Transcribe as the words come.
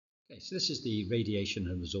Okay, so this is the radiation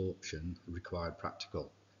and absorption required practical,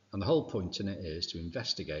 and the whole point in it is to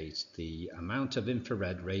investigate the amount of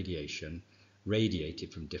infrared radiation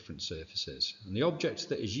radiated from different surfaces, and the object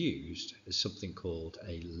that is used is something called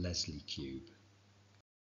a Leslie cube.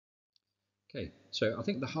 Okay, so I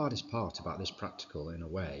think the hardest part about this practical in a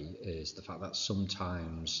way is the fact that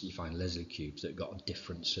sometimes you find Leslie cubes that have got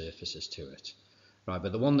different surfaces to it, right?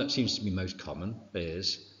 But the one that seems to be most common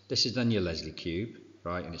is this is then your Leslie cube,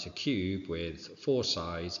 right? And it's a cube with 4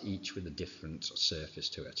 sides, each with a different surface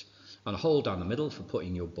to it, and a hole down the middle for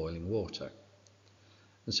putting your boiling water.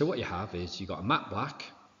 And so what you have is you've got a matte black,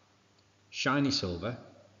 shiny silver,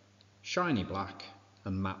 shiny black,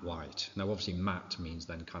 and matte white. Now obviously matte means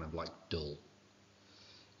then kind of like dull.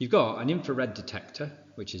 You've got an infrared detector,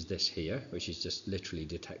 which is this here, which is just literally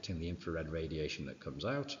detecting the infrared radiation that comes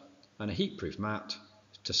out, and a heat-proof mat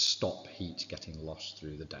to stop heat getting lost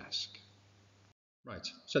through the desk. Right,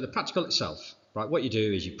 so the practical itself, right, what you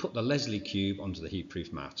do is you put the Leslie cube onto the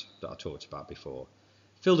heat-proof mat that I talked about before.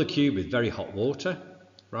 Fill the cube with very hot water,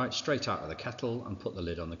 right, straight out of the kettle, and put the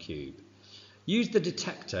lid on the cube. Use the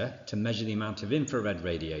detector to measure the amount of infrared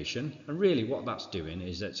radiation, and really what that's doing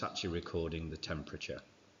is it's actually recording the temperature.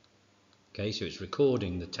 Okay, so it's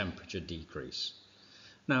recording the temperature decrease.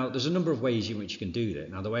 Now, there's a number of ways in which you can do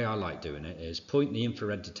that. Now, the way I like doing it is point the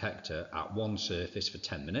infrared detector at one surface for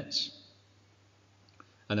 10 minutes.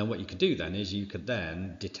 And then what you could do then is you could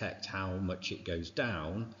then detect how much it goes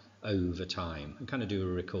down over time and kind of do a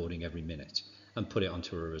recording every minute and put it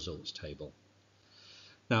onto a results table.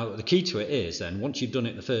 Now, the key to it is then once you've done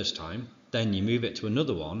it the first time, then you move it to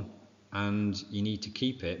another one and you need to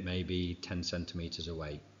keep it maybe 10 centimeters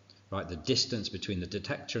away. Right, the distance between the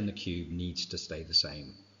detector and the cube needs to stay the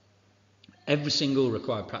same. Every single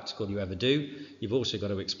required practical you ever do, you've also got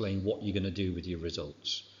to explain what you're going to do with your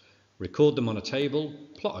results. Record them on a table,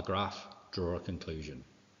 plot a graph, draw a conclusion.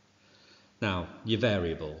 Now, your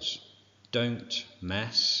variables. Don't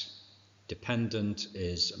mess. Dependent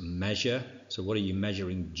is measure. So what are you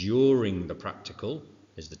measuring during the practical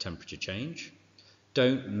is the temperature change.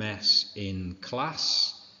 Don't mess in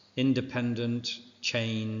class. Independent,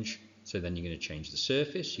 change, so then you're going to change the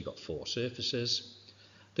surface. You've got 4 surfaces.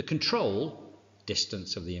 The control,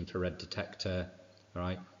 distance of the infrared detector,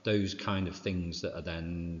 right? Those kind of things that are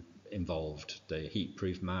then involved. The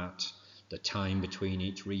heat-proof mat, the time between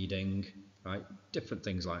each reading, right? Different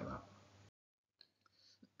things like that.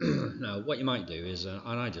 Now, what you might do is, and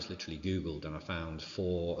I just literally Googled and I found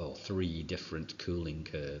 4 or 3 different cooling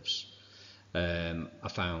curves. I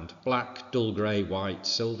found black, dull grey, white,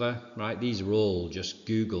 silver, right? These are all just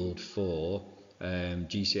Googled for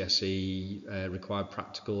GCSE required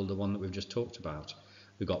practical, the one that we've just talked about.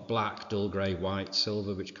 We've got black, dull grey, white,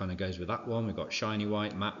 silver, which kind of goes with that one. We've got shiny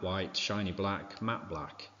white, shiny black, matte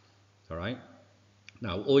black, all right?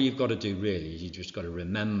 Now, all you've got to do really is you just got to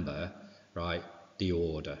remember, right, the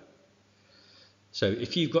order. So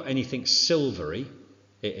if you've got anything silvery,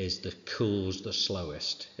 it is the cools the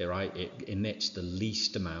slowest, right? It emits the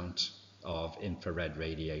least amount of infrared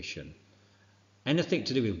radiation. Anything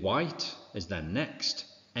to do with white is then next.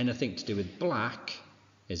 Anything to do with black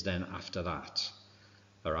is then after that,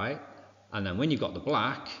 all right? And then when you've got the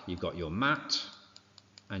black, you've got your matte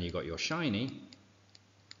and you've got your shiny,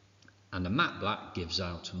 and the matte black gives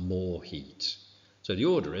out more heat. So the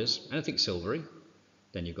order is anything silvery,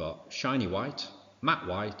 then you've got shiny white,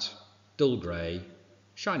 dull grey,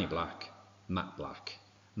 shiny black, matte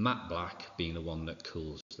black being the one that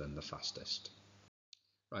cools then the fastest.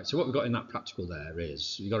 Right, so what we've got in that practical there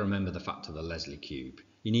is, you've got to remember the fact of the Leslie cube.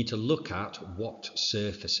 You need to look at what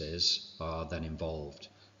surfaces are then involved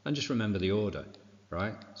and just remember the order,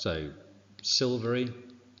 right? So silvery,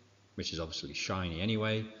 which is obviously shiny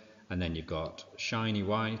anyway, and then you've got shiny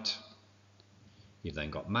white, you've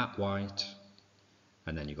then got matte white,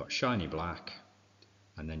 and then you've got shiny black,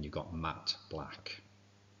 and then you've got matte black.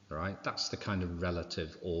 Right, that's the kind of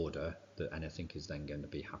relative order that anything is then going to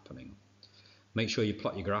be happening. Make sure you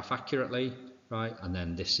plot your graph accurately, right, and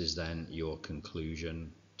then this is then your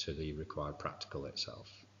conclusion to the required practical itself.